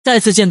再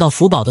次见到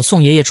福宝的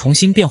宋爷爷重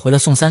新变回了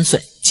宋3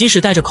岁，即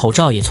使戴着口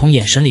罩，也从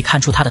眼神里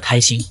看出他的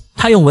开心。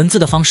他用文字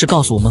的方式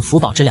告诉我们福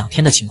宝这2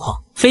天的情况，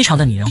非常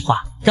的拟人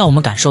化，让我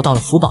们感受到了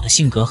福宝的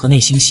性格和内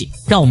心戏。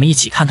让我们一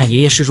起看看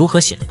爷爷是如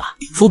何写的吧。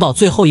福宝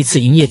最后一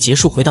次营业结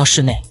束，回到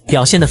室内，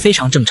表现得非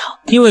常正常，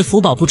因为福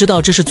宝不知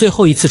道这是最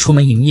后一次出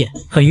门营业，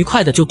很愉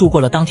快的就度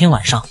过了当天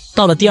晚上。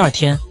到了第2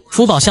天，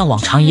福宝像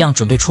往常一样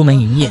准备出门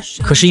营业，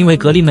可是因为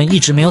隔离门一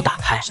直没有打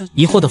开，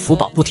疑惑的福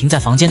宝不停在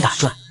房间打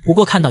转。不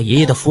过看到爷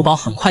爷的福宝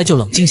很快就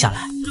冷静下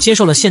来，接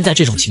受了现在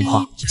这种情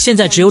况。现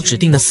在只有指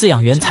定的饲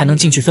养员才能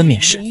进去分娩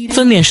室，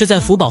分娩室在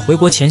福宝回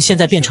国前现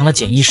在变成了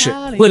检疫室。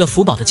为了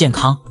福宝的健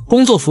康，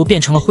工作服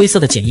变成了灰色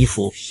的检疫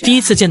服。第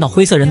一次见到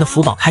灰色人的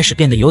福宝开始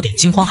变得有点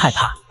惊慌害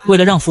怕。为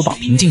了让福宝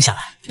平静下来，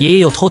爷爷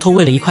又偷偷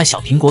喂了一块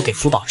小苹果给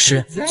福宝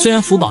吃。虽然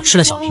福宝吃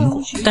了小苹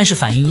果，但是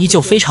反应依旧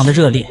非常的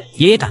热烈。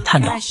爷爷感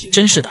叹道：“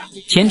真是的，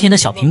甜甜的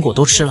小苹果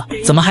都吃了，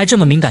怎么还这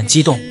么敏感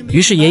激动？”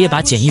于是爷爷把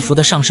检疫服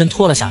的上身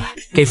脱了下来，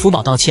给福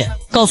宝道歉，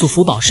告诉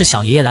福宝是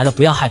小爷爷来了，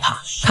不要害怕。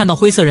看到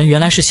灰色人原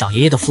来是小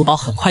爷爷的福宝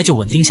很快就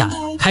稳定下来，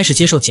开始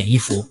接受检疫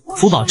服。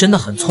福宝真的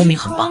很聪明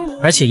很棒，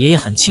而且爷爷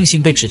很庆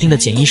幸被指定的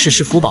检疫室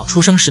是福宝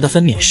出生时的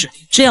分娩室，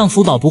这样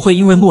福宝不会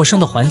因为陌生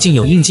的环境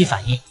有应激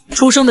反应。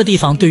出生的地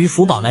方对于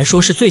福宝来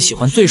说是最喜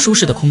欢最舒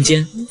适的空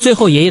间。最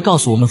后爷爷告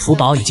诉我们福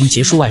宝已经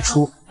结束外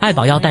出，爱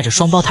宝要带着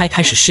双胞胎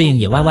开始适应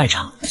野外外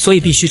场，所以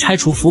必须拆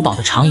除福宝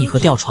的长椅和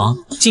吊床，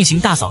进行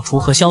大扫除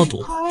和消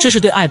毒，这是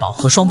对爱宝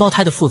和双胞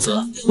胎的负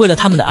责，为了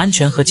他们的安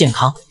全和健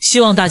康，希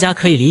望大家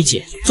可以理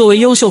解。作为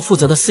优秀负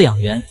责的饲养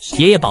员，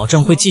爷爷保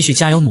证会继续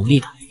加油努力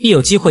的，一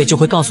有机会就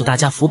会告诉大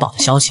家福宝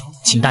的消息，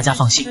请大家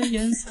放心。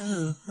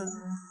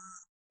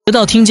直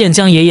到听见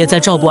江爷爷在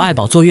照顾爱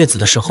宝坐月子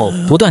的时候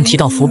不断提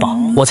到福宝，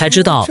我才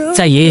知道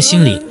在爷爷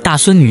心里大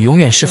孙女永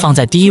远是放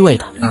在第一位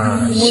的。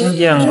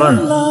신기한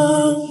건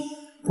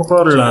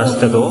후보를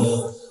낳았을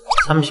때도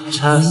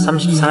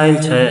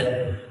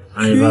 34일차에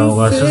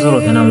아이바오가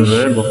스스로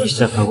대나무를 먹기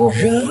시작하고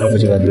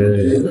아버지가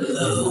늘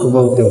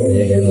후보 때부터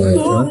얘기하는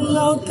거였지만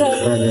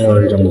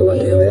 8개월 정도가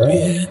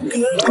되어야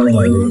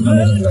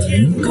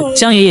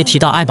江爷爷提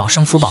到爱宝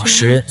生福宝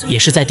时，也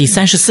是在第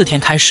34天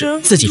开始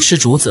自己吃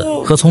竹子，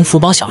和从福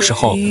宝小时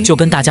候就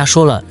跟大家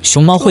说了，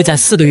熊猫会在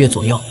4个月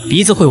左右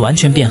鼻子会完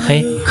全变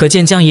黑，可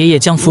见江爷爷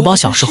将福宝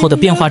小时候的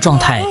变化状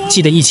态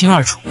记得一清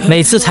二楚。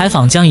每次采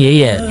访江爷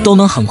爷都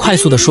能很快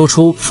速地说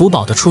出福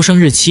宝的出生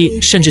日期，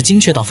甚至精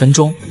确到分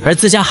钟，而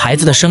自家孩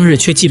子的生日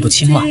却记不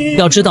清了。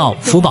要知道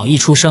福宝一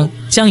出生，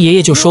江爷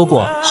爷就说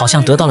过好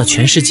像得到了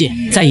全世界，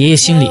在爷爷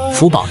心里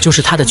福宝就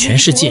是他的全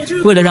世界。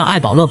为了让爱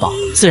宝乐宝，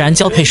自然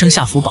交配生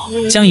下福宝，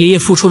江爷爷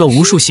付出了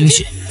无数心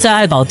血。在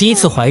爱宝第一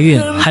次怀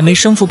孕还没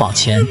生福宝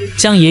前，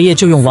江爷爷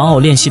就用玩偶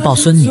练习抱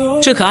孙女，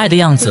这可爱的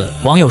样子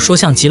网友说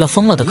像极了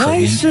疯了的可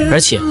云，而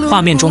且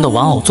画面中的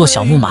玩偶做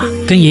小木马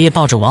跟爷爷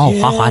抱着玩偶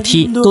滑滑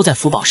梯都在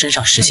福宝身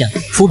上实现了。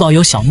福宝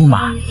有小木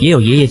马，也有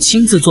爷爷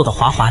亲自做的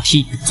滑滑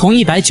梯。从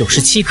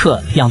197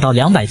克养到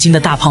200斤的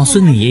大胖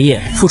孙女，爷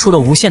爷付出了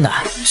无限的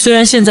爱。虽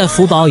然现在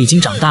福宝已经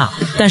长大了，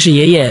但是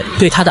爷爷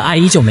对他的爱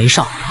依旧没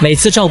少。每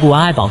次照顾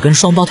完爱宝跟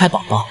双胞胎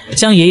宝宝，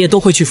江爷爷都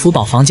会去福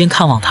宝房间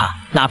看望他，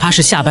哪怕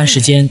是下班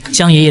时间，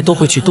江爷爷都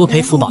会去多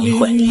陪福宝一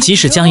会。即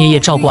使江爷爷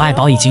照顾爱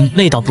宝已经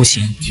累到不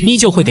行，依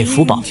旧会给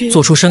福宝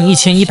做出生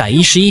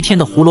1111天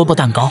的胡萝卜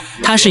蛋糕。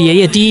他是爷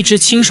爷第一只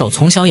亲手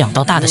从小养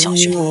到大的小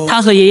熊，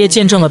他和爷爷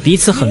见证了彼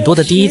此很多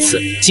的第一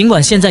次。尽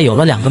管现在有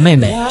了2个妹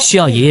妹需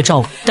要爷爷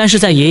照顾，但是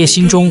在爷爷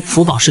心中，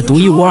福宝是独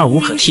一无二、无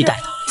可替代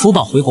的。福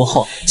宝回国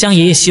后，江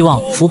爷爷希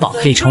望福宝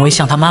可以成为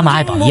像他妈妈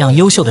爱宝一样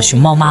优秀的熊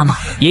猫妈妈。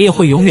爷爷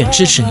会永远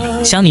支持你，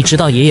想你直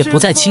到爷爷不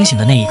再清醒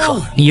的那一刻，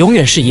你永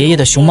远是爷爷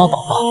的熊猫宝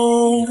宝。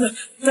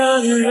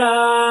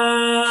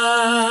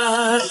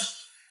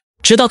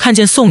直到看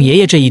见宋爷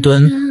爷这一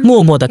蹲，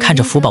默默地看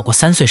着福宝过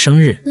3岁生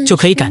日，就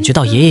可以感觉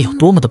到爷爷有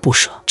多么的不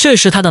舍。这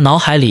时他的脑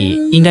海里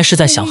应该是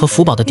在想和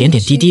福宝的点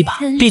点滴滴吧，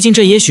毕竟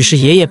这也许是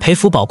爷爷陪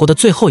福宝过的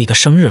最后一个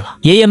生日了。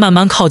爷爷慢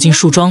慢靠近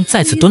树桩，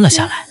再次蹲了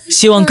下来，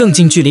希望更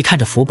近距离看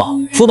着福宝。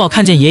福宝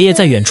看见爷爷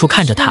在远处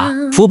看着他，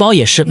福宝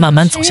也是慢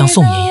慢走向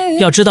宋爷爷。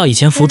要知道以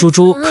前福猪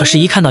猪可是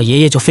一看到爷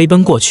爷就飞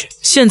奔过去，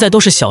现在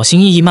都是小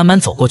心翼翼慢慢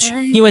走过去，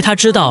因为他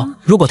知道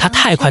如果他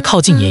太快靠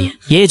近爷爷，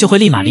爷爷就会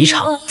立马离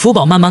场。福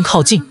宝慢慢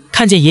靠近，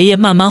看见爷爷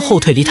慢慢后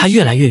退，离他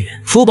越来越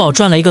远，福宝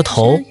转了一个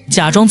头，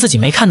假装自己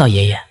没看到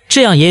爷爷，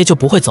这样爷爷就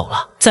不会走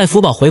了。在福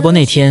宝回国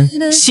那天，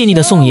细腻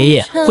的宋爷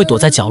爷会躲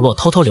在角落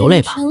偷偷流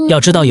泪吧。要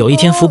知道有一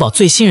天福宝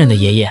最信任的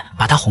爷爷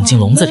把他哄进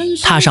笼子里，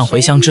踏上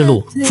回乡之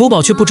路，福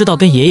宝却不知道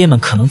跟爷爷们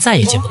可能再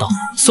也见不到。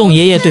宋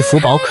爷爷对福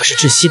宝可是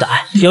窒息的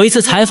爱。有一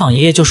次采访，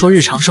爷爷就说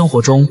日常生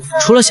活中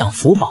除了想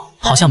福宝，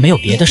好像没有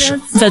别的事，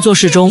在做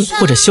事中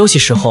或者休息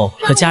时候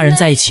和家人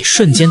在一起，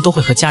瞬间都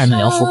会和家人们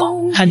聊福宝。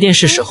看电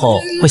视时候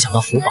会想到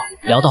福宝，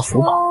聊到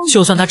福宝，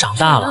就算他长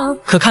大了，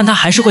可看他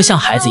还是会像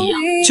孩子一样，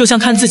就像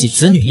看自己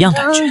子女一样，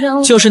感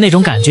觉就是那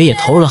种感觉，也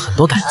投入了很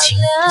多感情。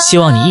希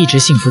望你一直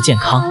幸福健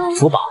康，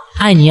福宝。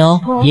爱你哦，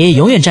爷爷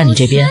永远站你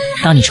这边。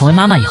当你成为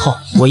妈妈以后，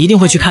我一定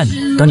会去看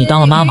你。等你当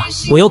了妈妈，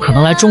我有可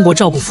能来中国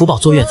照顾福宝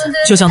坐月子，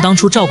就像当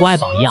初照顾爱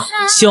宝一样。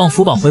希望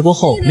福宝回国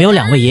后，没有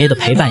2位爷爷的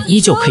陪伴，依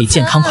旧可以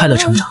健康快乐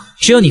成长。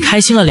只有你开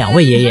心了，2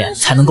位爷爷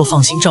才能够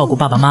放心照顾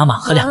爸爸妈妈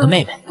和2个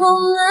妹妹。我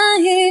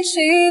们一起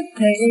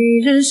陪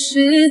着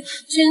时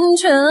间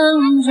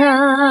成长。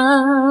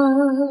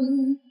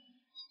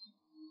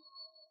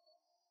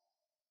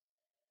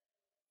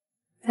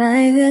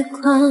白月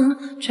光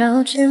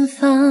照前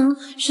方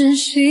是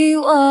希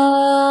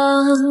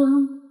望，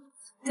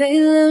对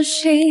流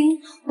星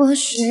我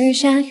许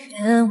下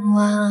愿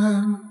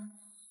望，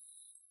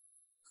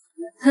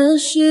合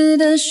适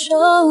的收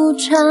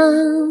场，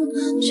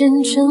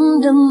真诚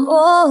的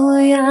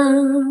模样，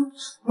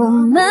我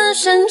们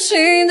深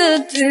情的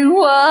对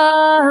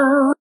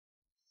话。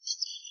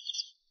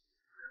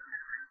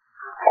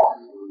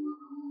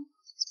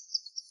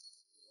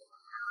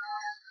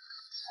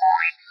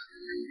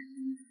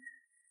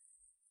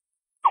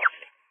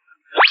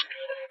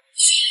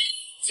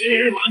這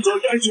晚在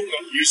街中偶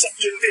遇心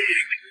中的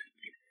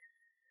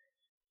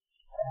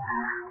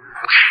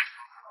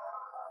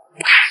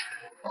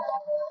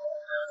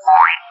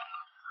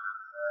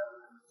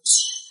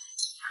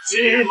這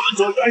晚在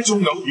街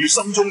中偶遇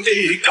心中的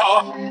他，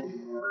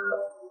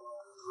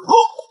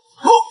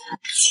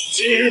這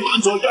晚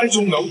在街中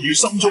偶遇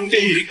心中的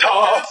他。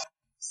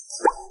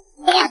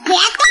哎呀，别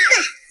动了！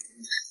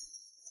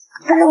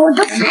不然我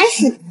都烦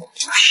死了。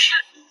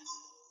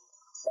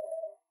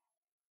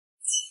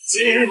這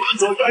晚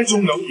在街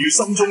中偶遇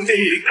心中的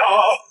他，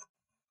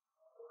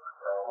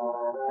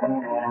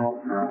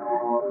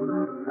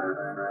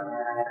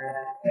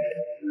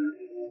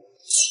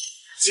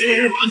這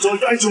晚在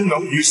街中偶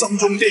遇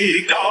心中的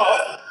他。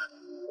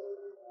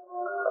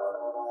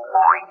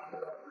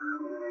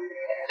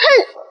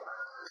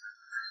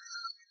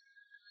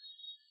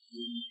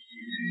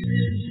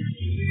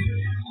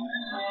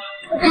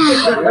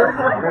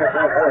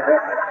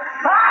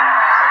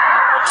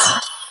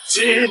這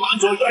晚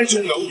在街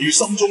中偶遇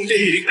心中的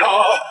他。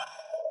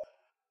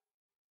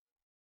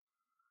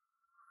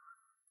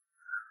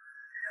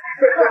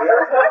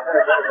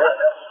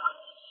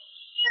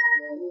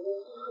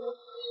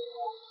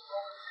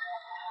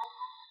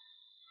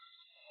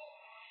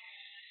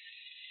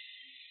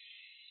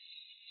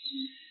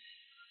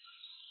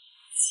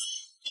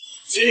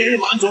這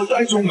晚在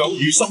街中偶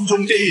遇心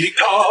中的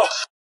他。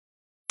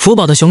福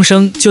宝的熊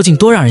生究竟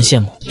多让人羡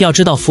慕？要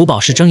知道，福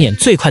宝是睁眼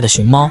最快的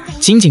熊猫，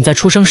仅仅在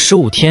出生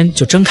15天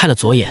就睁开了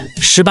左眼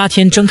，18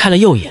天睁开了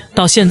右眼，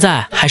到现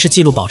在还是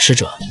纪录保持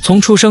者。从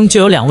出生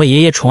就有2位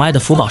爷爷宠爱的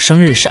福宝生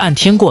日是按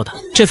天过的，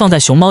这放在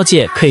熊猫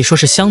界可以说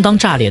是相当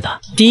炸裂的。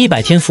第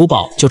100天福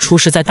宝就出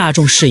世在大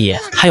众视野，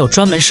还有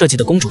专门设计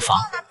的公主房。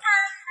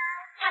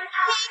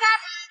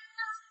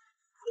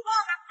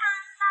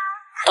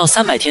到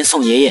300天，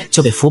宋爷爷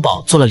就给福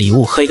宝做了礼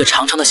物和一个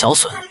长长的小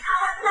笋。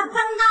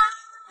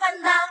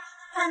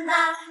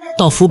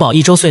到福宝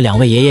1周岁，2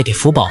位爷爷给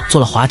福宝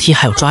做了滑梯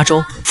还有抓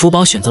周，福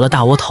宝选择了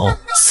大窝头。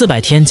400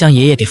天，将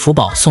爷爷给福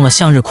宝送了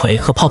向日葵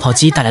和泡泡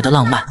机带来的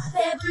浪漫。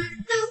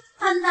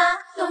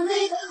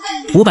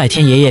500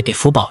天，爷爷给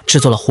福宝制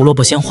作了胡萝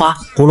卜鲜花、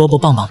胡萝卜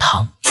棒棒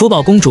糖。福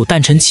宝公主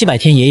诞辰700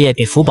天，爷爷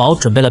给福宝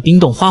准备了冰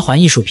冻花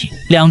环艺术品。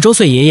2周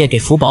岁，爷爷给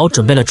福宝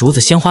准备了竹子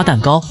鲜花蛋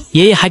糕，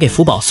爷爷还给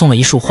福宝送了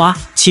一束花，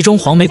其中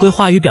黄玫瑰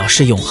花语表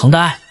示永恒的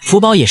爱，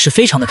福宝也是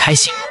非常的开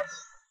心。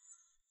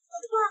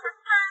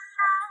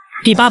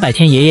第800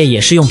天，爷爷也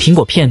是用苹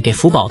果片给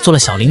福宝做了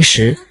小零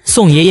食，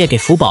宋爷爷给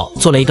福宝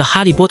做了一个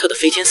哈利波特的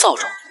飞天扫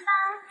帚。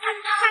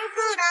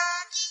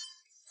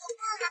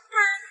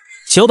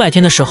900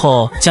天的时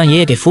候，将爷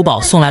爷给福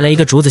宝送来了一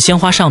个竹子鲜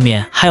花，上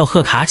面还有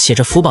贺卡，写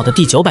着福宝的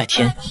第900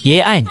天，爷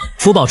爷爱你。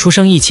福宝出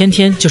生1000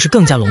天就是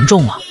更加隆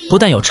重了，不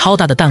但有超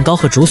大的蛋糕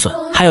和竹笋，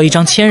还有一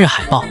张1000日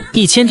海报。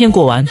1000天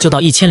过完就到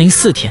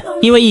1004天，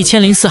因为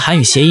1004韩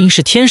语谐音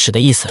是天使的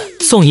意思。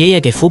宋爷爷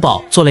给福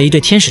宝做了一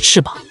对天使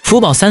翅膀。福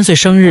宝3岁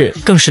生日，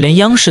更是连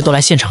央视都来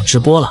现场直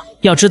播了。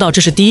要知道，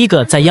这是第1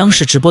个在央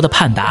视直播的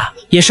盼达，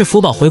也是福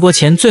宝回国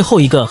前最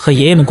后一个和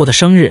爷爷们过的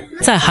生日。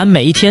在韩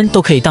每一天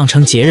都可以当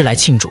成节日来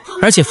庆祝，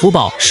而且福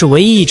宝是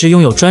唯一一只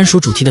拥有专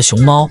属主题的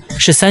熊猫，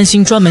是3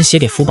星专门写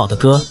给福宝的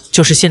歌，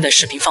就是现在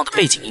视频放的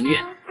背景音乐。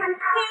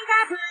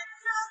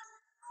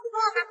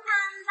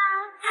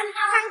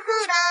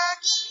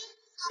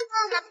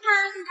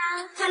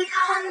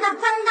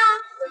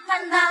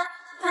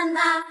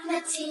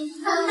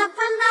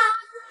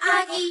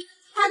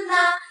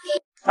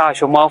大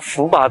熊猫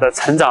福宝的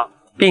成长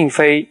并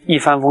非一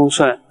帆风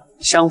顺，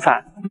相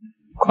反，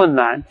困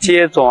难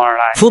接踵而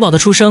来。福宝的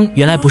出生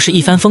原来不是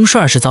一帆风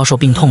顺，而是遭受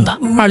病痛的。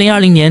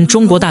2020年，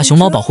中国大熊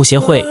猫保护协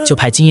会就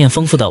派经验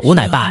丰富的吴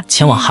奶爸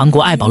前往韩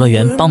国爱宝乐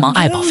园帮忙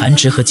爱宝繁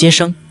殖和接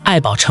生。爱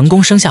宝成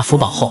功生下福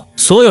宝后，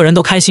所有人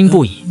都开心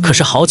不已。可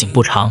是好景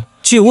不长，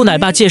据吴奶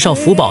爸介绍，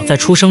福宝在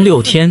出生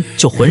6天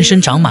就浑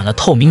身长满了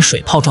透明水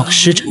泡状的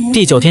湿疹。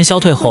第9天消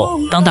退后，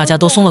当大家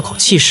都松了口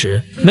气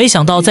时，没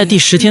想到在第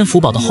10天，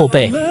福宝的后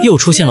背又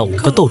出现了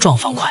5个豆状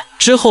方块，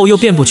之后又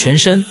遍布全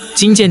身。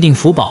经鉴定，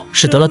福宝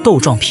是得了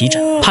豆状皮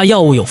疹。怕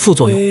药物有副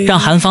作用，让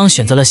韩方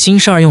选择了新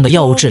生儿用的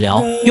药物治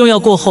疗。用药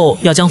过后，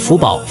要将福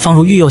宝放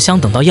入育幼箱，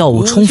等到药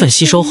物充分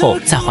吸收后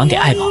再还给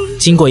爱宝。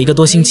经过1个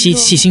多星期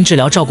细心治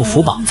疗照顾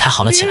福宝，才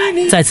好了起来。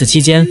在此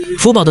期间，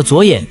福宝的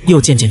左眼又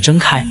渐渐睁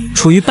开，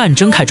处于半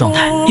睁开状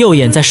态，右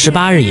眼在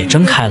18日也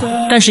睁开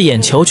了，但是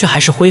眼球却还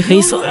是灰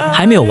黑色，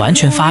还没有完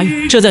全发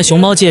育，这在熊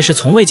猫界是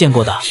从未见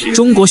过的。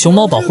中国熊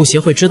猫保护协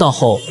会知道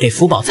后，给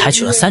福宝采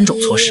取了3种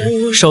措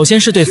施。首先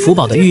是对福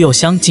宝的育幼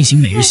箱进行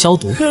每日消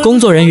毒，工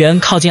作人员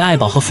靠近爱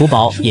宝和福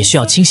宝也需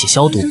要清洗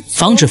消毒，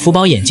防止福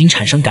宝眼睛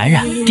产生感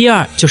染。第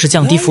二就是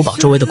降低福宝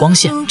周围的光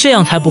线，这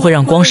样才不会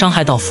让光伤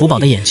害到福宝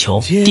的眼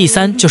球。第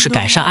三就是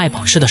改善爱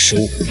宝吃的食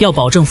物，要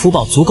保证福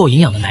宝足够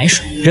营养的奶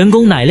水，人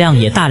工奶量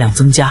也大量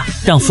增加，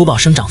让福宝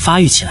生长发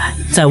育起来。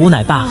在吴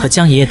奶爸和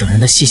江爷爷等人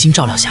的细心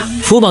照料下，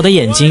福宝的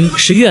眼睛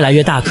是越来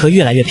越大颗，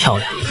越来越漂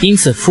亮，因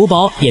此福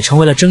宝也成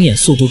为了睁眼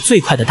速度最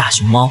快的大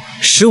熊猫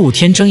，15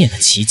天睁眼的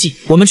奇迹。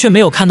我们却没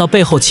有看到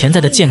背后潜在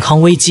的健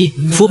康危机。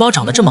福宝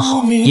长得这么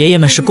好，爷爷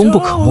们是功不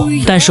可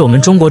没，但是我们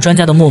中国专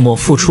家的默默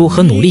付出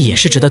和努力也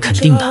是值得肯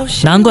定的，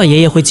难怪爷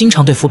爷会经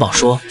常对福宝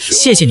说：“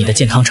谢谢你的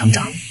健康成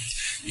长。”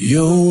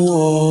有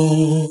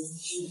我，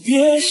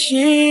别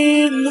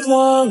心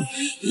慌，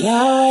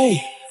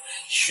来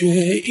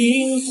学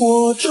萤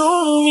火虫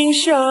冥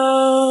想，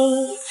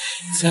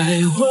在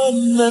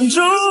昏暗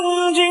中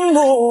静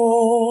默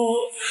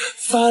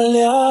发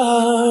亮，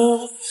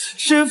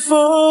是否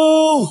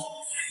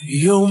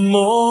有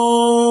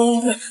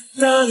梦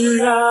当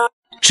然。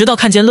直到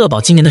看见乐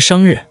宝今年的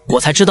生日，我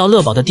才知道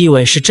乐宝的地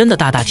位是真的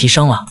大大提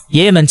升了。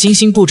爷爷们精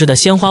心布置的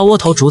鲜花窝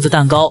头竹子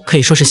蛋糕可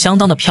以说是相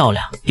当的漂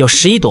亮，有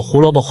11朵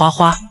胡萝卜花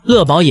花。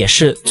乐宝也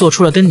是做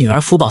出了跟女儿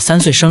福宝3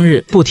岁生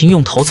日不停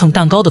用头蹭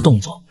蛋糕的动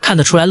作，看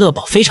得出来乐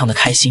宝非常的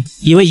开心。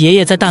以为爷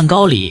爷在蛋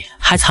糕里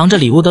还藏着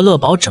礼物的乐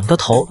宝，整个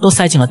头都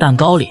塞进了蛋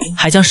糕里，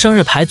还将生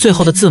日牌最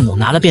后的字母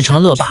拿了变成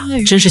了乐爸，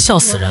真是笑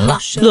死人了。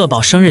乐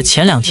宝生日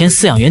前2天，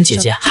饲养员姐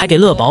姐还给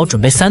乐宝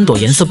准备3朵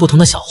颜色不同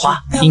的小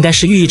花，应该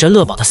是寓意着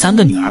乐宝的3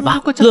个女儿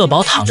吧。乐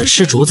宝躺着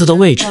吃竹子的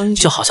位置，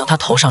就好像他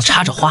头上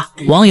插着花，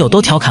网友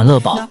都调侃乐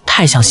宝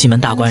太像西门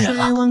大官人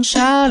了。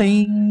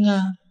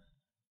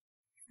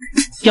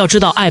要知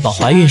道，爱宝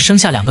怀孕生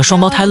下2个双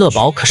胞胎乐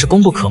宝可是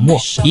功不可没，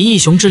以一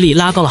雄之力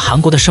拉高了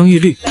韩国的生育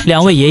率。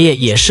2位爷爷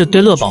也是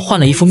对乐宝换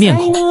了一副面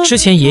孔。之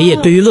前爷爷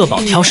对于乐宝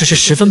挑食是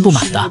十分不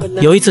满的。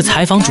有一次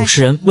采访，主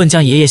持人问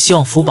江爷爷希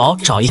望福宝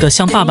找一个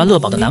像爸爸乐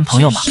宝的男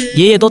朋友吗？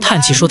爷爷都叹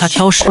气说他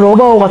挑食。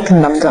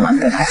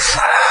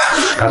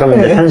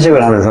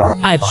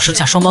爱宝生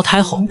下双胞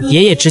胎后，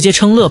爷爷直接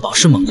称乐宝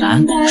是猛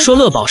男，说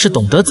乐宝是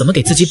懂得怎么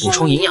给自己补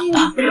充营养的。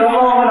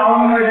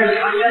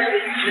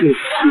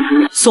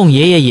宋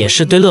爷爷也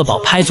是对乐宝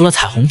拍足了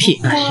彩虹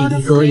屁。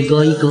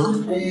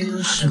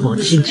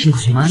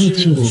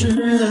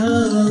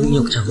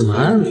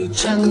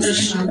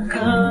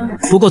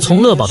不过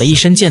从乐宝的一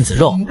身腱子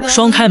肉、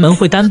双开门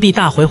会单臂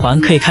大回环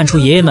可以看出，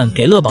爷爷们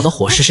给乐宝的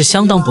伙食是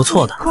相当不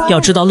错的。要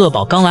知道，乐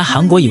宝刚来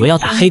韩国以为要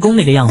打黑工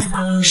那个样子吧，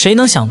谁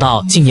能想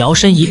到竟摇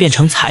身一变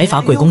成财阀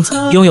贵公子，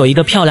拥有一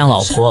个漂亮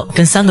老婆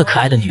跟3个可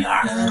爱的女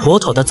儿，妥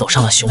妥的走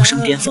上了熊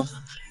生巅峰。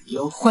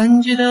有欢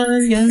聚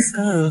的颜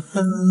色。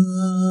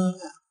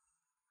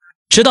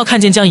直到看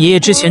见江爷爷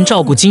之前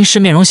照顾金狮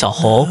面容小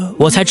猴，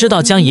我才知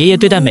道江爷爷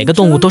对待每个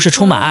动物都是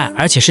充满爱，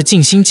而且是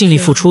尽心尽力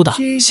付出的。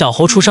小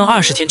猴出生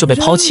20天就被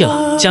抛弃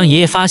了，江爷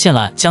爷发现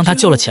了，将他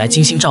救了起来，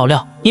精心照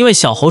料。因为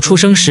小猴出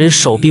生时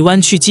手臂弯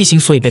曲畸形，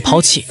所以被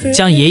抛弃。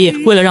江爷爷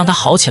为了让他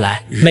好起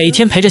来，每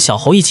天陪着小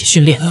猴一起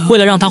训练，为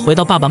了让他回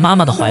到爸爸妈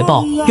妈的怀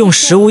抱，用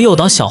食物诱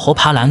导小猴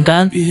爬栏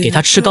杆，给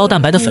他吃高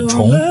蛋白的粉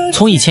虫。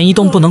从以前一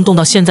动不能动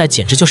到现在，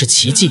简直就是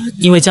奇迹。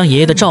因为江爷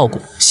爷的照顾，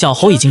小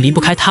猴已经离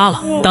不开他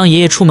了。当爷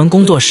爷出门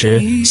工作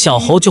时，小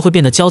猴就会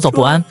变得焦躁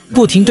不安，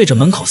不停对着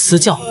门口嘶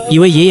叫，以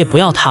为爷爷不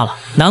要他了，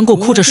难过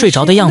哭着睡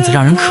着的样子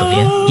让人可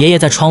怜。爷爷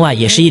在窗外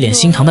也是一脸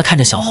心疼的看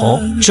着小猴。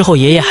之后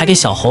爷爷还给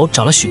小猴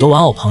找了许多玩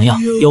偶朋友，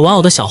有玩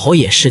偶的小猴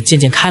也是渐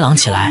渐开朗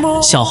起来。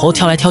小猴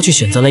挑来挑去，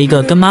选择了一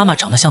个跟妈妈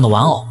长得像的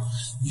玩偶。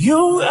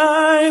用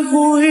爱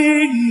呼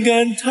应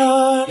感叹。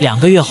2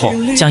个月后，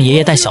江爷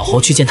爷带小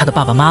猴去见他的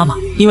爸爸妈妈，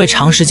因为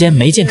长时间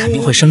没见肯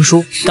定会生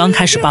疏。刚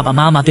开始爸爸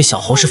妈妈对小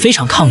猴是非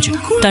常抗拒的，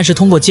但是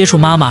通过接触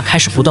妈妈，开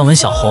始不断闻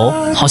小猴，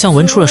好像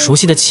闻出了熟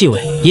悉的气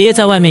味。爷爷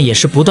在外面也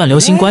是不断留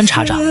心观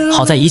察着，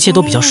好在一切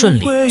都比较顺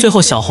利。最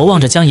后小猴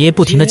望着江爷爷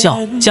不停地叫，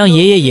江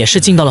爷爷也是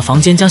进到了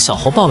房间，将小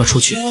猴抱了出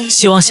去，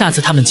希望下次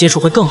他们接触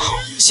会更好。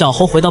小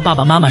猴回到爸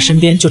爸妈妈身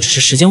边就只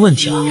是时间问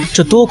题了，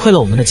这多亏了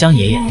我们的江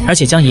爷爷。而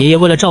且江爷爷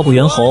为了照顾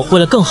猿猴，为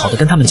了更好的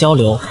跟他们交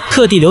流，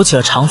特地留起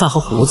了长发和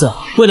胡子，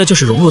为了就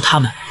是融入他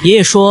们。爷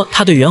爷说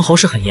他对猿猴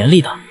是很严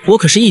厉的，我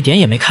可是一点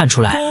也没看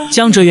出来。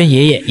江哲元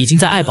爷爷已经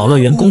在爱宝乐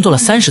园工作了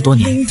30多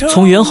年，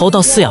从猿猴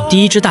到饲养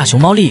第1只大熊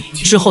猫丽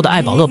丽，之后的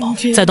爱宝乐宝，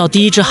再到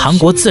第1只韩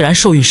国自然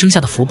受孕生下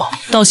的福宝，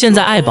到现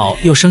在爱宝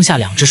又生下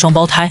2只双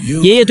胞胎。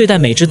爷爷对待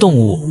每只动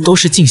物都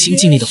是尽心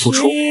尽力的付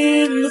出。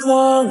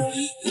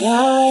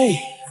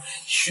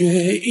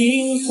学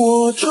萤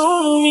火虫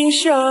冥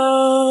想，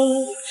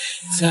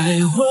在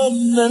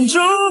昏暗中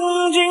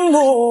静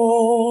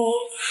默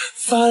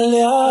发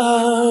亮，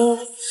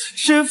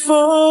是否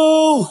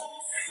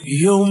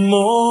有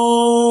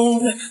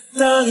梦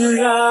当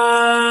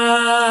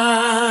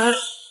然？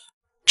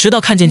直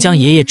到看见江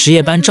爷爷值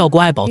夜班照顾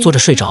爱宝坐着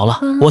睡着了，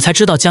我才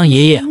知道江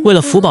爷爷为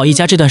了福宝一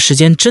家这段时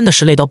间真的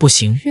是累到不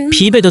行，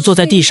疲惫的坐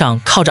在地上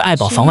靠着爱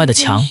宝房外的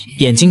墙，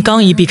眼睛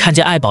刚一闭看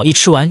见爱宝一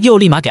吃完，又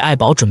立马给爱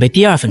宝准备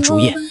第二份主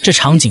业，这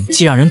场景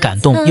既让人感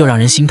动又让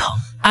人心疼。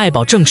爱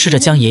宝正吃着，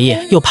江爷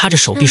爷又趴着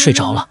手臂睡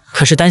着了，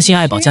可是担心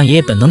爱宝，江爷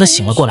爷本能的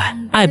醒了过来。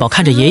爱宝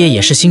看着爷爷也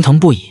是心疼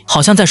不已，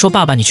好像在说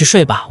爸爸你去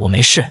睡吧，我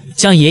没事。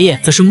江爷爷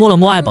则是摸了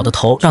摸爱宝的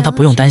头，让他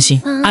不用担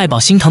心。爱宝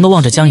心疼的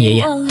望着江爷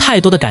爷，太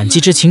多的感激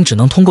之情只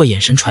能通过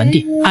眼神传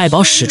递。爱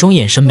宝始终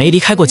眼神没离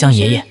开过江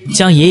爷爷，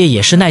江爷爷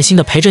也是耐心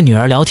的陪着女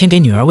儿聊天，给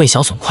女儿喂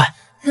小笋块。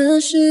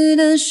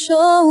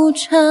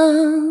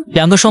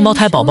两个双胞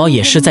胎宝宝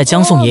也是在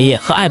江宋爷爷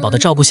和爱宝的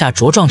照顾下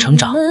茁壮成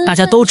长。大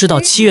家都知道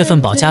7月份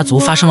宝家族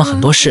发生了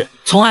很多事，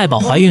从爱宝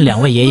怀孕，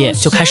两位爷爷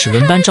就开始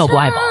轮班照顾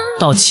爱宝，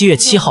到7月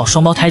7号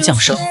双胞胎降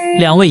生，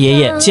两位爷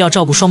爷既要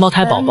照顾双胞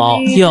胎宝宝，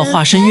又要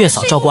化身月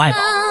嫂照顾爱宝。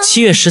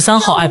7月13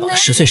号爱宝的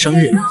10岁生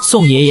日，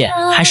宋爷爷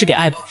还是给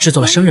爱宝制作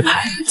了生日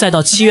牌。再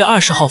到7月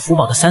20号福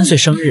宝的3岁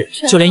生日，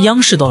就连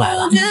央视都来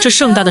了，这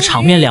盛大的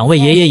场面，两位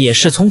爷爷也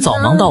是从早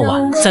忙到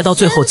晚。再到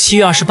最后7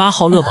月28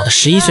号乐宝的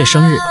11岁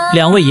生日，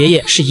两位爷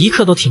爷是一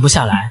刻都停不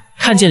下来。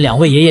看见两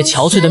位爷爷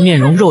憔悴的面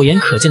容，肉眼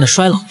可见的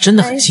衰老，真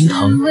的很心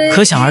疼。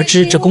可想而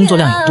知，这工作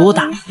量有多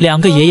大。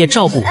两个爷爷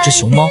照顾5只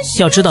熊猫，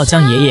要知道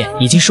江爷爷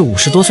已经是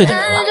50多岁的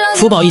人了。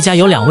福宝一家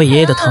有两位爷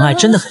爷的疼爱，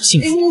真的很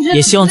幸福。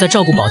也希望在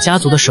照顾宝家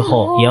族的时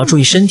候，也要注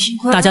意身体。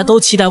大家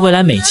都期待未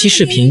来每期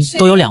视频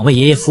都有两位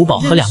爷爷福宝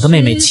和两个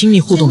妹妹亲密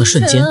互动的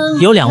瞬间，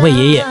有两位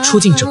爷爷出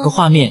镜，整个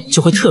画面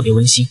就会特别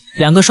温馨。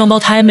两个双胞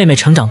胎妹妹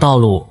成长道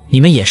路，你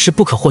们也是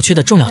不可或缺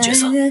的重要角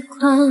色。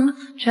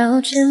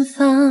照前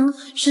方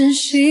是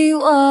希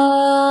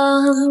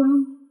望，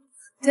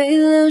对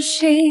流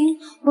星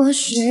我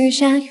许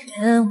下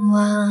愿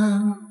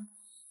望，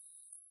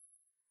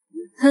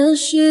合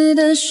适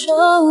的收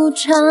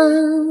场，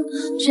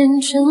真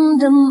诚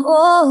的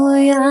模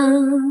样，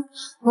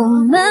我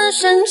们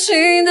深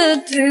情的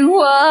对话。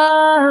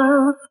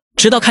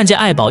直到看见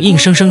爱宝硬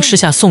生生吃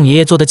下宋爷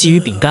爷做的鲫鱼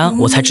饼干，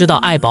我才知道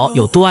爱宝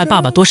有多爱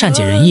爸爸，多善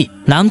解人意。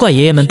难怪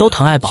爷爷们都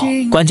疼爱宝，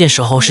关键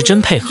时候是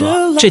真配合。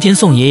这天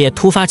宋爷爷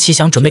突发奇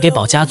想，准备给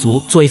宝家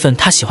族做一份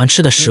他喜欢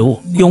吃的食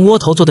物，用窝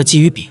头做的鲫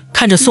鱼饼。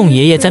看着宋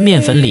爷爷在面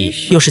粉里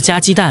又是加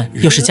鸡蛋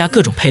又是加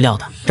各种配料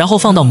的，然后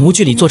放到模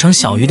具里做成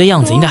小鱼的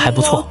样子，应该还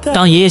不错。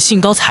当爷爷兴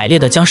高采烈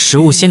地将食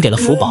物先给了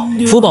福宝，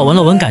福宝闻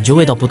了闻，感觉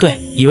味道不对，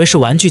以为是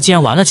玩具，竟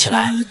然玩了起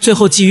来。最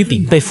后鲫鱼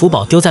饼被福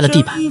宝丢在了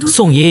地板，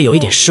宋爷爷有一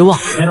点失望。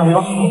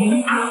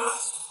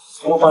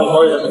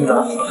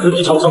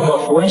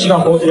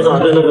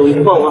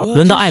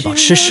轮到爱宝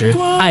吃时，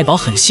爱宝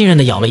很信任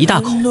地咬了一大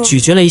口，咀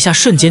嚼了一下，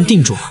瞬间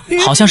定住了，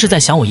好像是在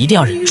想我一定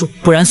要忍住，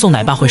不然宋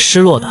奶爸会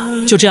失落的。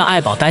就这样，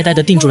爱宝呆呆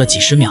地定住了几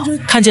十秒，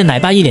看见奶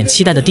爸一脸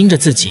期待地盯着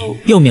自己，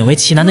又勉为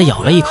其难地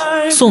咬了一口，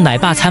宋奶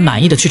爸才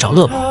满意地去找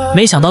乐宝。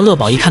没想到乐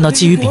宝一看到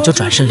鲫鱼饼就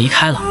转身离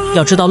开了。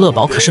要知道乐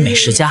宝可是美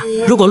食家，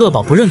如果乐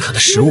宝不认可的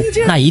食物，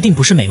那一定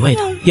不是美味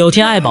的。有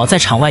天爱宝在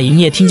场外营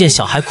业，听见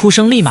小孩哭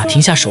声，立马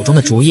停下手中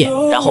的竹叶，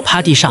然后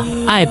趴地上。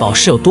爱宝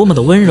是有多么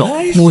的温柔，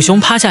母熊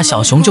趴下，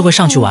小熊就会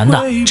上去玩的，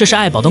这是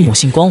爱宝的母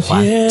性光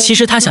环。其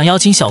实他想邀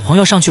请小朋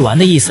友上去玩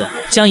的意思。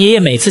江爷爷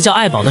每次叫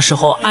爱宝的时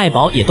候，爱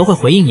宝也都会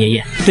回应爷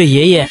爷，对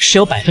爷爷是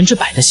有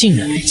100%的信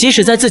任。即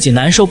使在自己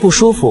难受不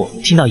舒服，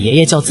听到爷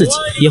爷叫自己，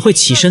也会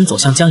起身走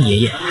向江爷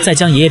爷。在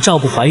江爷爷照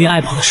顾怀孕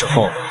爱宝的时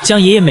候，江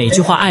爷爷每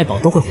句话爱宝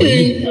都会回应。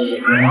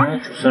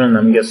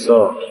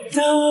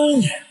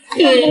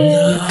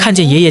看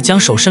见爷爷将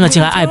手伸了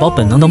进来，爱宝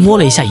本能地摸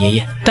了一下爷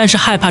爷，但是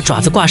害怕爪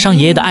子挂伤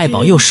爷爷的爱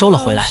宝又收了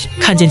回来。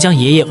看见江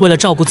爷爷为了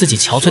照顾自己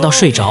憔悴到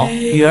睡着，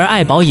女儿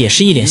爱宝也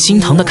是一脸心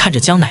疼地看着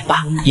江奶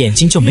爸，眼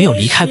睛就没有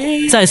离开过。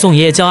在宋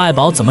爷爷教爱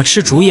宝怎么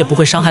吃竹叶不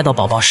会伤害到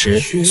宝宝时，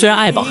虽然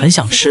爱宝很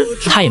想吃，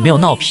他也没有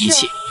闹脾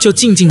气，就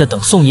静静地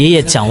等宋爷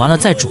爷讲完了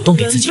再主动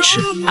给自己吃。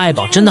爱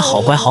宝真的好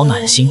乖好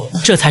暖心，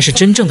这才是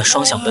真正的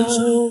双向奔赴。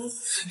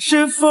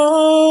是否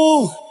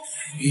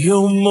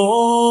有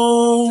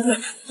梦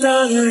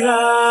当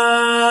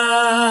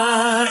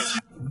然？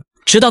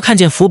直到看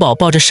见福宝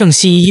抱着圣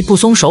熙姨姨不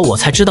松手，我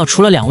才知道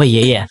除了两位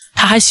爷爷，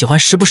他还喜欢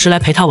时不时来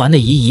陪他玩的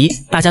姨姨。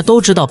大家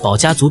都知道宝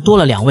家族多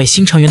了2位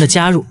新成员的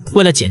加入，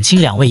为了减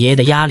轻2位爷爷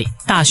的压力，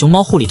大熊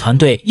猫护理团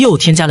队又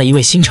添加了1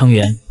位新成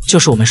员，就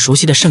是我们熟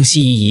悉的圣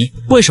熙姨姨。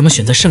为什么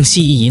选择圣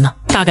熙姨姨呢？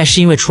大概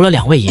是因为除了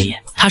2位爷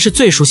爷，他是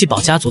最熟悉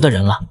宝家族的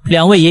人了。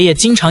2位爷爷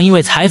经常因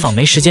为采访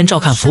没时间照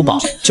看福宝，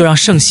就让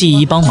圣熙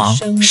姨姨帮忙。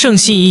圣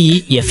熙姨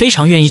姨也非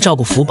常愿意照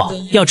顾福宝，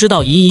要知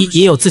道姨姨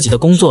也有自己的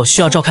工作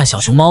需要照看小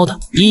熊猫的，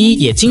姨姨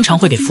也经常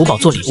会给福宝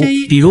做礼物，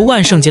比如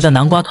万圣节的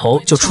南瓜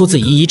头就出自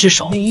姨姨之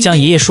手。江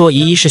爷爷说姨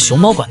姨是熊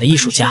猫馆的艺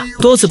术家，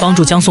多次帮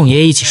助江宋爷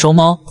爷一起收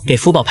猫，给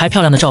福宝拍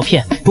漂亮的照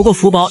片。不过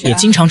福宝也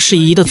经常吃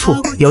姨姨的醋。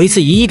有一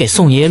次姨姨给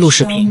宋爷爷录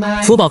视频，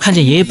福宝看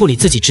见爷爷不理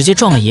自己，直接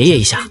撞了爷爷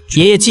一下。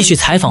爷爷继续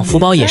采访，福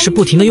宝也是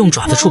不停的用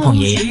爪子触碰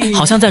爷爷，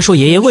好像在说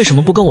爷爷为什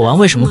么不跟我玩，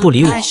为什么不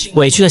理我。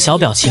委屈的小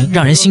表情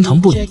让人心疼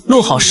不已。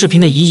录好视频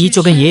的姨姨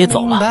就跟爷爷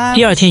走了。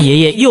第二天爷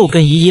爷又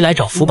跟姨姨来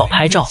找福宝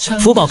拍照，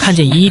福宝看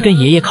见姨姨跟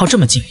爷爷靠这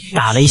么近，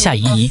打了一下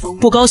姨姨，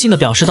不高兴的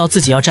表示到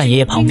自己要站爷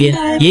爷旁边。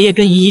爷爷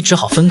跟姨姨只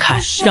好分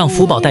开，让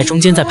福宝在中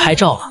间再拍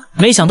照了。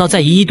没想到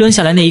在姨姨蹲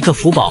下来那一刻，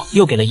福宝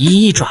又给了姨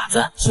姨一爪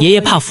子。爷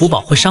爷怕福宝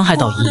会伤害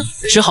到姨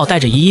姨，只好带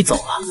着姨姨走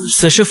了。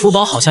此时福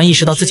宝好像意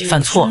识到自己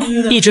犯错了，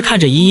一直看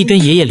着姨姨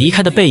跟爷爷离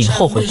开的背影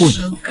后悔不已。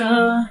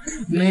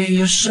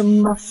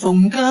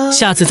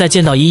下次再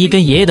见到姨姨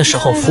跟爷爷的时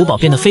候，福宝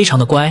变得非常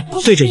的乖，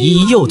对着姨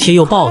姨又贴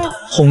又抱的，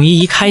哄姨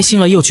姨开心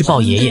了又去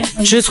抱爷爷。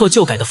知错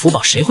就改的福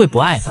宝谁会不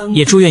爱呢？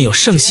也祝愿有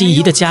圣熙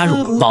姨的加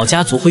入，宝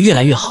家族会越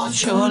来越好。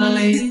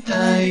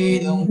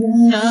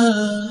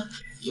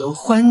有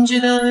幻觉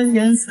的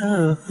颜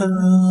色。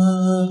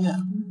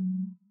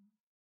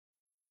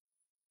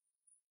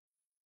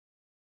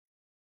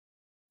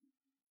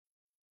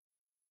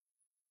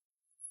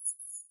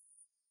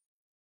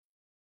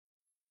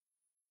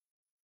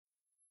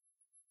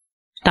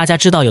大家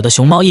知道有的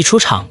熊猫一出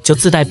场就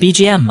自带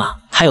BGM 吗？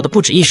还有的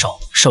不止一首。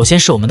首先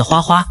是我们的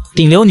花花，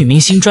顶流女明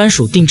星专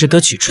属定制歌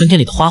曲《春天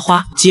里的花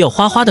花》，既有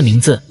花花的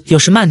名字，又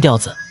是慢调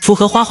子，符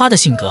合花花的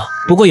性格。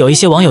不过有一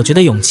些网友觉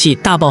得勇气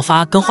大爆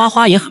发跟花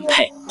花也很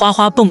配，花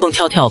花蹦蹦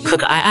跳跳，可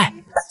可爱爱。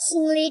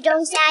心里种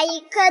下一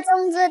颗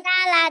种子，哒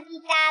啦滴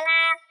哒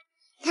啦。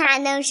它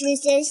能实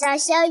现小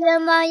小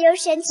愿望，有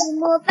神奇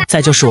魔法。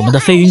再就是我们的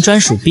飞云专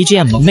属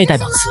BGM 萌妹代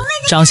表词，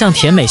长相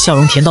甜美，笑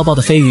容甜到爆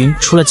的飞云，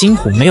除了金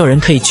虎，没有人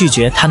可以拒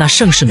绝她那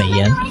盛世美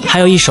颜。还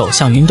有一首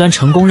向云端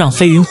成功，让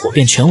飞云火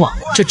遍全网，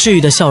这治愈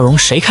的笑容，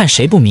谁看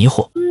谁不迷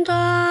糊。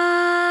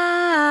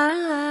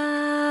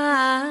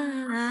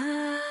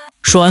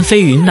说完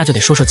飞云，那就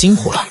得说说金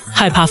虎了。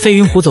害怕飞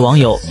云胡子网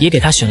友也给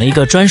他选了一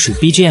个专属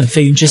BGM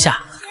飞云之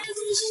下。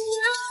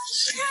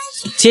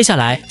接下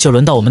来就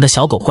轮到我们的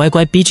小狗乖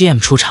乖 BGM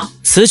出场，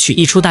此曲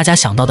一出，大家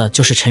想到的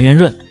就是陈圆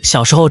润。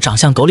小时候长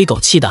相狗里狗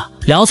气的，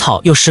潦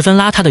草又十分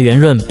邋遢的圆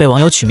润被网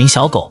友取名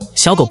小狗，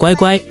小狗乖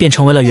乖便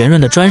成为了圆润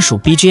的专属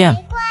BGM。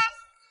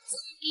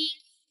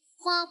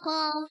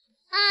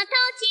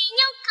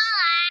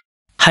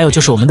还有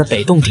就是我们的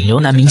北洞顶流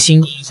男明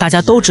星，大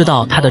家都知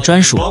道他的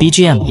专属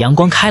BGM 阳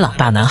光开朗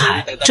大男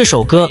孩。这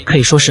首歌可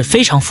以说是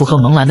非常符合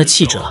萌兰的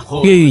气质了，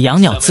越狱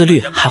养鸟自律，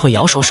还会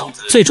摇手手，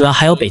最主要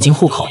还有北京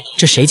户口，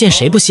这谁见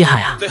谁不稀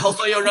罕呀。最后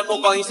所有人目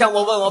光一向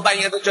我，问我扮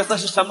演的角色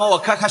是什么，我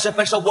可是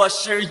分手，我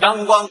是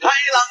阳光开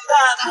朗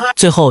的男孩。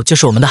最后就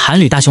是我们的韩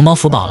旅大熊猫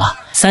福宝了，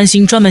三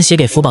星专门写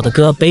给福宝的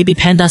歌 Baby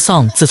Panda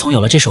Song， 自从有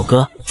了这首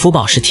歌，福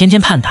宝是天天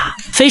盼打，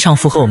非常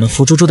符合我们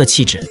福猪猪的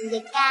气质。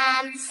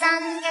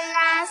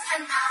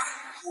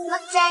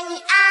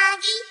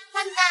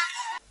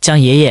江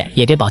爷爷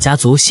也给宝家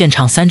族献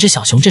唱《三只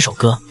小熊》这首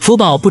歌。福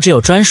宝不只有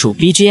专属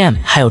BGM，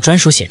 还有专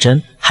属写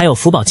真，还有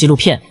福宝纪录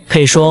片，可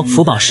以说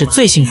福宝是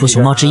最幸福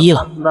熊猫之一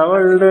了。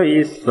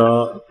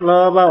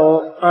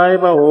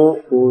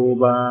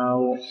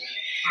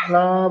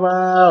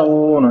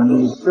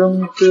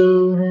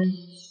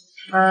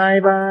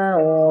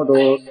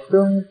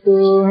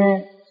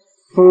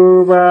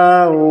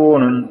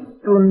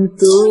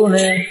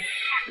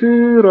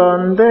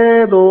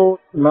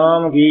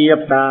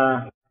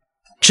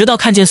直到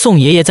看见宋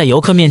爷爷在游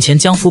客面前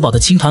将福宝的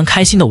青团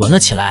开心地闻了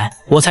起来，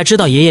我才知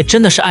道爷爷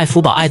真的是爱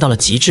福宝爱到了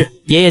极致。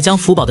爷爷将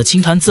福宝的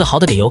青团自豪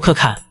地给游客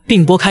看，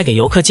并拨开给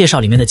游客介绍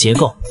里面的结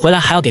构，回来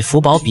还要给福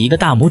宝比一个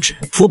大拇指。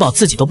福宝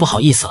自己都不好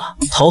意思了，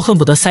头恨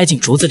不得塞进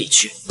竹子里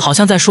去，好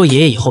像在说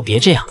爷爷以后别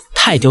这样，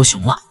太丢熊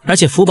了。而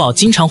且福宝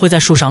经常会在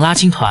树上拉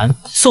青团，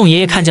宋爷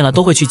爷看见了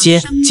都会去接，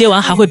接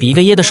完还会比一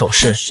个耶的手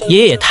势。爷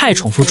爷也太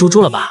宠福猪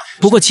猪了吧。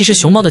不过其实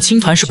熊猫的青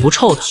团是不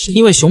臭的，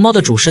因为熊猫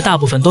的主食大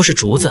部分都是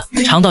竹子，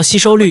肠道吸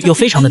收率又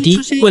非常的低，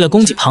为了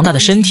供给庞大的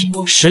身体，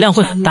食量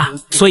会很大，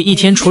所以一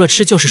天除了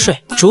吃就是睡。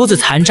竹子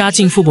残渣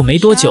进腹部没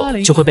多久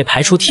就会被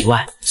排出体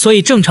外，所以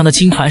正常的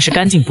青团是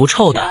干净不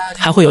臭的，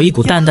还会有一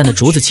股淡淡的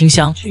竹子清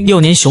香。幼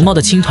年熊猫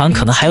的青团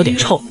可能还有点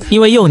臭，因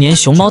为幼年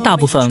熊猫大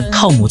部分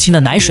靠母亲的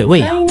奶水喂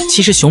养。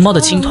其实熊猫的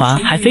青团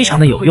还非常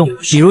的有用，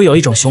比如有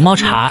一种熊猫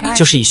茶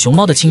就是以熊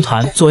猫的青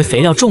团作为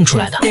肥料种出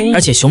来的，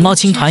而且熊猫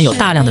青团有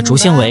大量的竹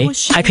纤维，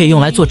还可以用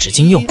来做纸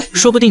巾用，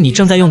说不定你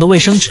正在用的卫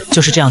生纸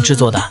就是这样制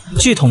作的。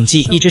据统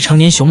计，一只成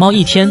年熊猫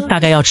一天大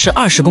概要吃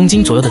20公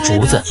斤左右的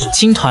竹子，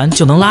青团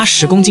就能拉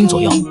10公斤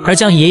左右。而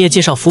江爷爷介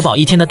绍福宝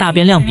一天的大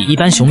便量比一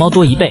般熊猫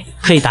多1倍，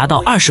可以达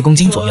到20公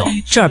斤左右，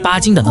正儿八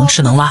经的能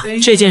吃能拉。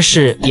这件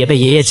事也被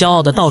爷爷骄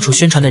傲的到处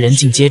宣传的人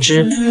尽皆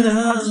知。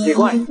奇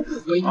怪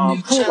啊，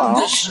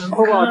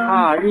福宝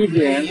它一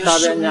天大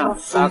便量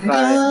大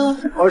概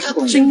20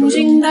公斤左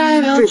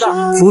右，最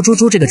大。福猪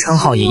猪这个称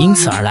号也因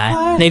此而来，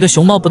哪个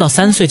熊猫不到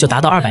3岁就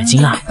达到200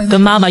斤啊？跟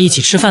妈妈一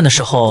起吃饭的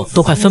时候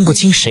都快分不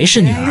清谁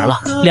是女儿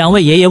了。两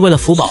位爷爷为了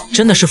福宝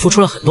真的是付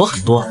出了很多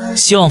很多，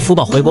希望福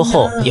宝回国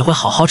后也会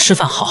好好吃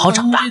饭，好好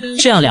长大，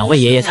这样两位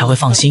爷爷才会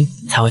放心，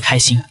才会开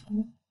心。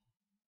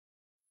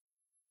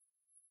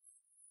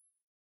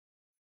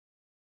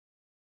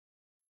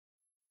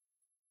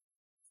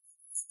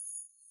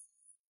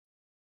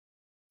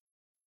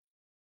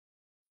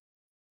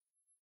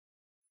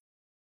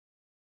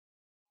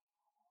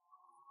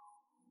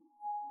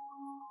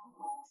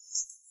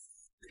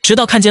直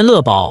到看见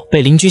乐宝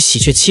被邻居喜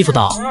鹊欺负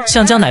到，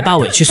向将奶爸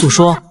委屈诉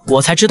说，我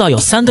才知道有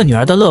3个女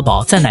儿的乐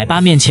宝在奶爸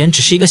面前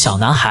只是一个小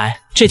男孩。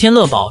这天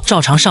乐宝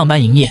照常上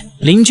班营业，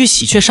邻居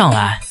喜鹊上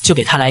来就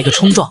给他来一个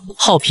冲撞，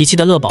好脾气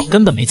的乐宝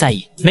根本没在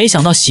意，没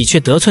想到喜鹊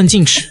得寸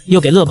进尺，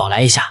又给乐宝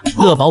来一下，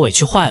乐宝委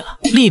屈坏了，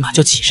立马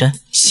就起身。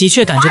喜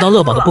鹊感觉到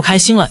乐宝的不开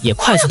心了，也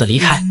快速的离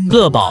开。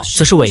乐宝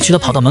则是委屈的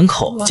跑到门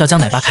口叫将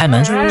奶爸开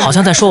门，好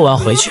像在说我要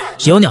回去，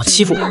有鸟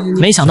欺负我。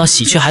没想到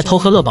喜鹊还偷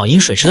喝乐宝饮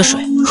水池的水，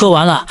喝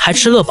完了还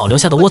吃乐宝留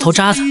下的窝头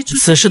渣子。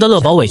此时的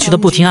乐宝委屈的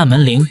不停按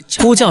门铃，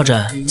呼叫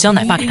着将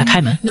奶爸给他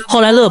开门。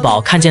后来乐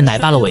宝看见奶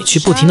爸的委屈，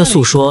不停的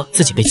诉说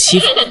自己被欺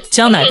负，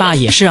将奶爸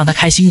也是让他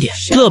开心点。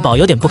乐宝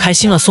有点不开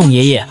心了，宋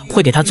爷爷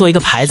会给他做一个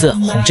牌子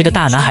哄这个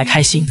大男孩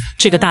开心。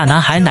这个大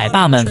男孩奶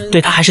爸们对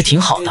他还是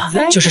挺好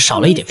的，就是少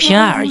了一点偏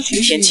爱而已。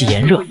天气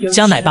炎热，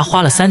将奶爸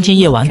花了3天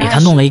夜晚给他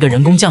弄了一个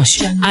人工降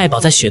雪，爱宝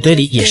在雪堆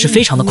里也是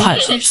非常的快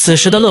乐。此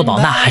时的乐宝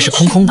那还是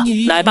空空的，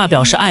奶爸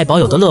表示爱宝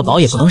有的乐宝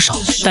也不能少，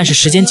但是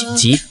时间紧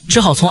急，只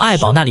好从爱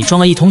宝那里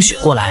装了1桶雪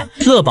过来。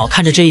乐宝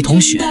看着这1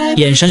桶雪，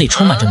眼神里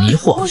充满着迷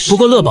惑，不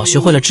过乐宝学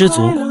会了知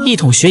足，1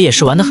桶雪也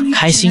是玩得很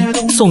开心。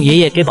宋爷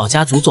爷给宝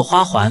家族做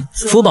花环，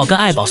福宝跟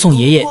爱宝宋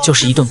爷爷就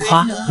是一顿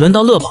夸，轮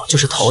到乐宝就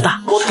是头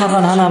大。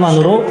 꽃다발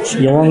하나만으로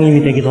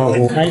여왕님이 되기도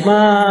하고.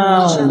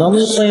 아이고, 너무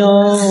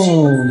예뻐요.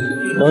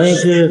 너의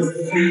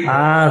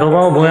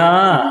러바오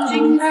뭐야?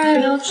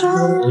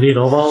 우리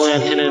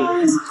러바오한테는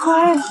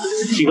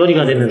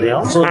귀걸이가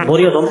됐는데요? 너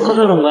머리가 너무 커서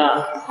그런 거야.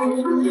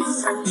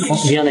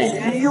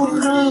 미안해.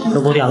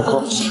 너 머리 안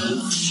커.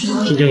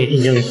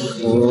 진정해.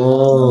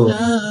 오.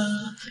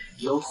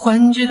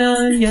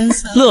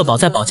 乐宝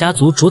在宝家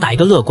族主打一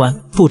个乐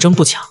观，不争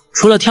不抢，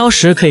除了挑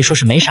食可以说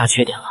是没啥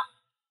缺点了。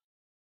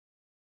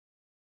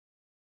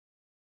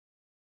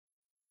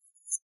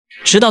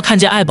直到看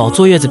见爱宝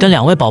坐月子跟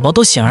2位宝宝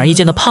都显而易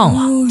见的胖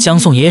了，江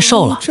宋爷爷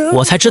瘦了，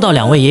我才知道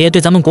2位爷爷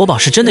对咱们国宝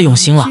是真的用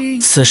心了。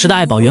此时的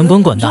爱宝圆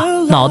滚滚的，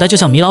脑袋就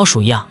像米老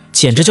鼠一样，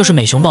简直就是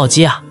美熊暴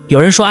击啊！有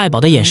人说爱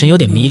宝的眼神有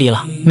点迷离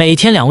了，每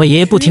天2位爷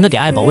爷不停的给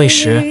爱宝喂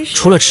食，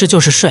除了吃就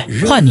是睡，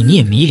换你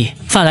也迷离。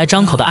饭来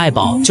张口的爱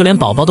宝，就连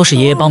宝宝都是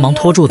爷爷帮忙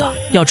拖住的。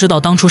要知道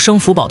当初生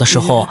福宝的时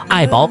候，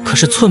爱宝可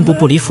是寸步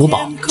不离福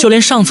宝，就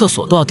连上厕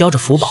所都要叼着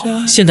福宝。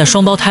现在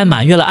双胞胎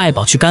满月了，爱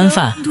宝去干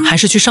饭还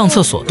是去上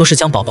厕所，都是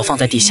将宝宝放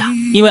在地下，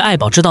因为爱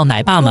宝知道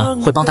奶爸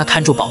们会帮他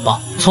看住宝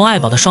宝。从爱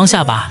宝的双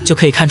下巴就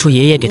可以看出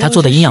爷爷给他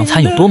做的营养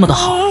餐有多么的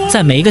好，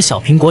在每一个小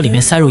苹果里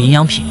面塞入营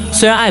养品。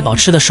虽然爱宝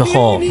吃的时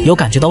候有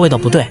感觉到味道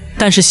不对，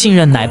但是信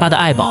任奶爸的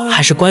爱宝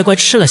还是乖乖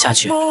吃了下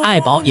去。爱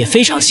宝也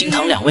非常心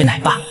疼2位奶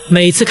爸，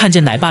每次看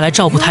见奶爸来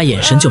照顾他，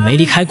眼神就没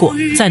离开过。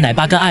在奶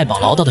爸跟爱宝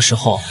唠叨的时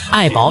候，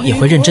爱宝也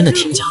会认真的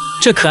听讲。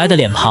这可爱的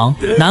脸庞，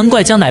难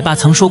怪江奶爸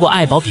曾说过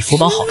爱宝比福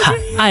宝好看。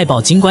爱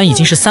宝尽管已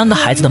经是3个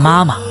孩子的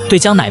妈妈，对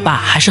江奶爸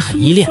还是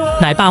很依恋。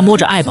奶爸摸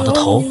着爱宝的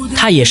头，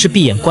他也是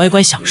闭眼乖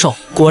乖享受。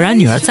果然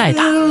女儿再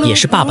大也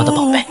是爸爸的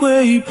宝贝。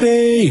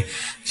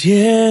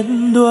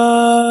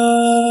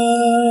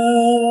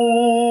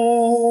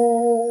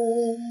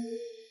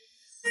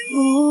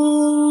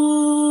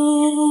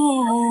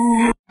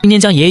今天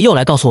江爷爷又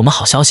来告诉我们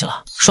好消息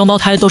了，双胞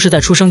胎都是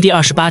在出生第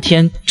28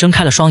天睁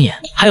开了双眼。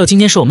还有今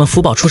天是我们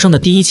福宝出生的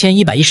第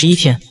1111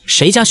天，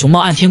谁家熊猫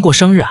按天过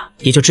生日啊？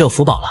也就只有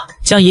福宝了。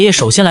江爷爷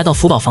首先来到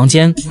福宝房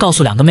间，告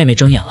诉2个妹妹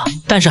睁眼了，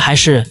但是还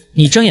是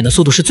你睁眼的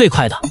速度是最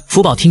快的。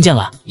福宝听见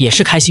了也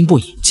是开心不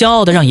已，骄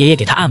傲的让爷爷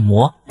给他按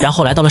摩，然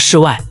后来到了室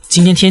外。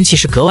今天天气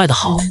是格外的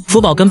好，福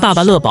宝跟爸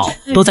爸乐宝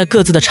都在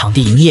各自的场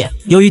地营业。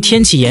由于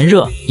天气炎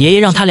热，爷爷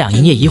让他俩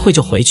营业一会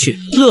就回去。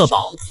乐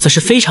宝则是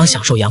非常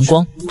享受阳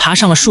光，爬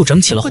上了树整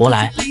起了活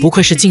来。不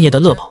愧是敬业的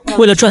乐宝，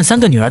为了赚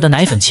3个女儿的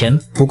奶粉钱，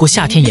不顾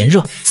夏天炎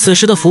热。此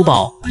时的福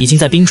宝已经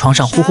在冰床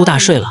上呼呼大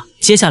睡了。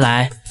接下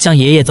来，江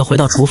爷爷则回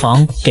到厨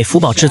房给福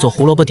宝制作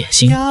胡萝卜点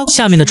心，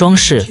下面的装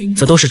饰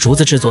则都是竹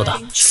子制作的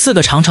，4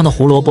个长长的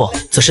胡萝卜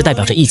则是代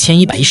表着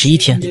1111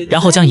天。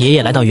然后江爷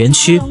爷来到园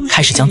区，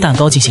开始将蛋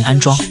糕进行安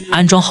装。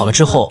安装好了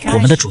之后，我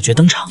们的主角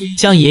登场，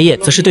江爷爷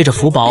则是对着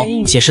福宝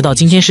解释到，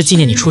今天是纪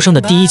念你出生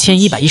的第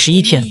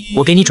1111天，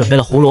我给你准备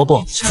了胡萝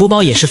卜。福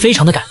宝也是非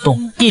常的感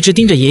动，一直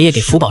盯着爷爷给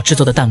福宝制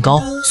作的蛋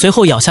糕，随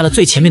后咬下了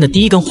最前面的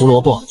第1根胡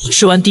萝卜。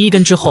吃完第1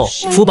根之后，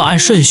福宝按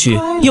顺序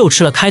又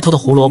吃了开头的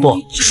胡萝卜，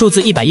数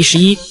字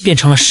111变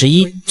成了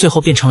11，最后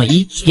变成了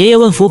1。爷爷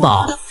问福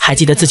宝，还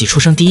记得自己出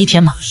生第1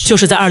天吗？就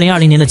是在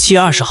2020年的7月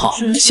20号。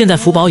现在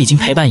福宝已经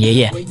陪伴爷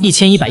爷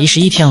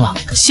1111天了，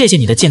谢谢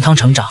你的健康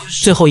成长。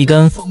最后1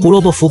根胡萝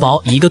卜，福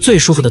宝以一个最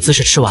舒服的姿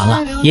势吃完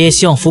了。爷爷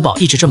希望福宝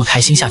一直这么开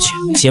心下去。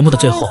节目的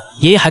最后，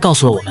爷爷还告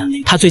诉了我们，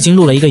他最近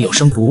录了一个有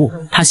声读物，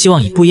他希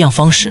望以不一样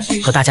方式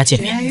和大家见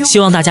面，希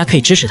望大家可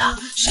以支持他。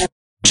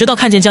直到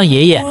看见江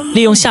爷爷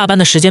利用下班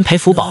的时间陪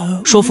福宝，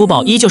说福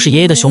宝依旧是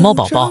爷爷的熊猫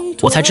宝宝，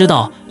我才知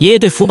道爷爷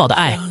对福宝的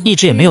爱一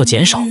直也没有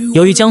减少。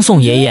由于江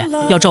宋爷爷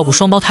要照顾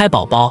双胞胎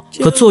宝宝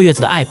和坐月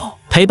子的爱宝，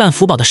陪伴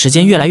福宝的时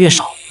间越来越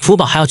少，福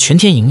宝还要全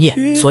天营业，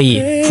所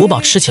以福宝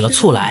吃起了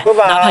醋来，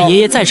哪怕爷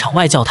爷在场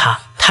外叫他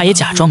他也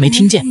假装没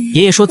听见。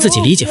爷爷说自己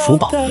理解福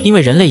宝，因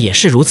为人类也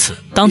是如此。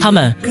当他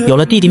们有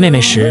了弟弟妹妹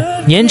时，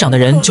年长的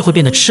人就会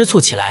变得吃醋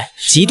起来，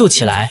嫉妒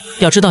起来。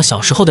要知道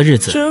小时候的日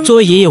子，作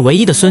为爷爷唯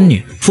一的孙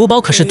女，福宝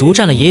可是独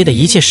占了爷爷的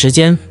一切时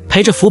间，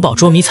陪着福宝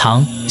捉迷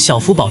藏，小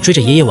福宝追着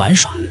爷爷玩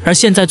耍。而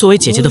现在作为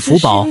姐姐的福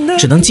宝，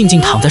只能静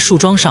静躺在树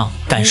桩上，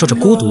感受着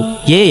孤独。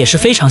爷爷也是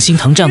非常心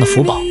疼这样的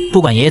福宝，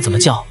不管爷爷怎么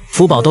叫，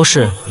福宝都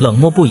是冷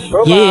漠不已。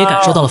爷爷也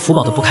感受到了福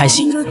宝的不开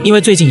心，因为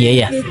最近爷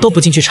爷都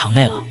不进去场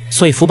内了，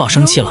所以福宝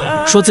生气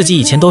了，说自己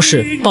以前都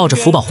是抱着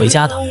福宝回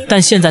家的，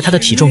但现在他的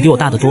体重比我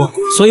大得多，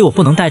所以我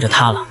不能带着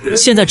他了，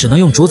现在只能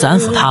用竹子安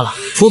抚他了。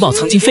福宝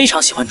曾经非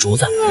常喜欢竹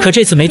子，可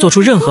这次没做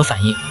出任何反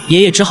应，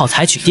爷爷只好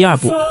采取第二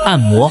步，按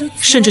摩，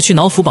甚至去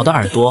挠福宝的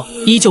耳朵，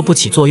依旧不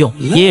起作用。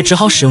爷爷只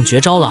好使用绝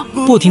招了，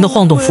不停地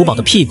晃动福宝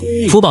的屁股，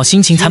福宝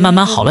心情才慢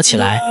慢好了起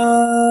来。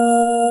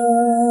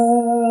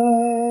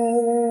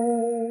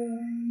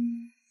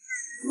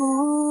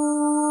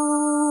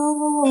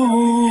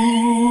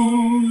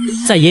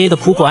在爷爷的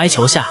苦苦哀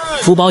求下，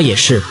福宝也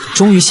是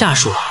终于下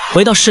树了。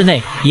回到室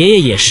内，爷爷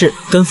也是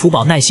跟福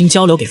宝耐心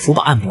交流，给福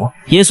宝按摩，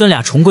爷孙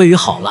俩重归于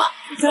好了。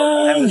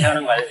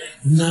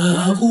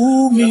那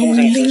无名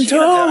领头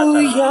羊，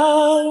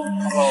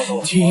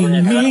替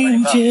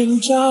明天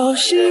找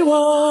希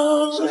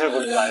望，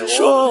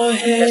说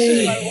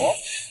嘿，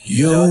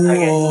有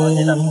我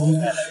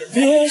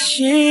别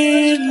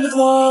心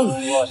慌。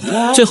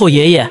最后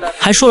爷爷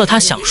还说了他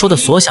想说的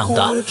所想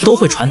的都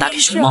会传达给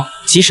熊猫，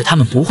即使他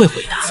们不会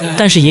回答，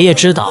但是爷爷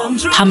知道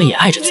他们也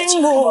爱着自己。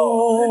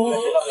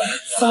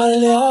发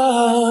亮，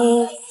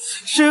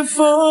是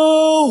否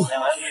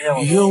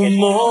有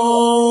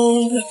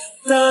梦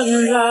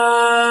当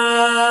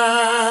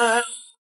然？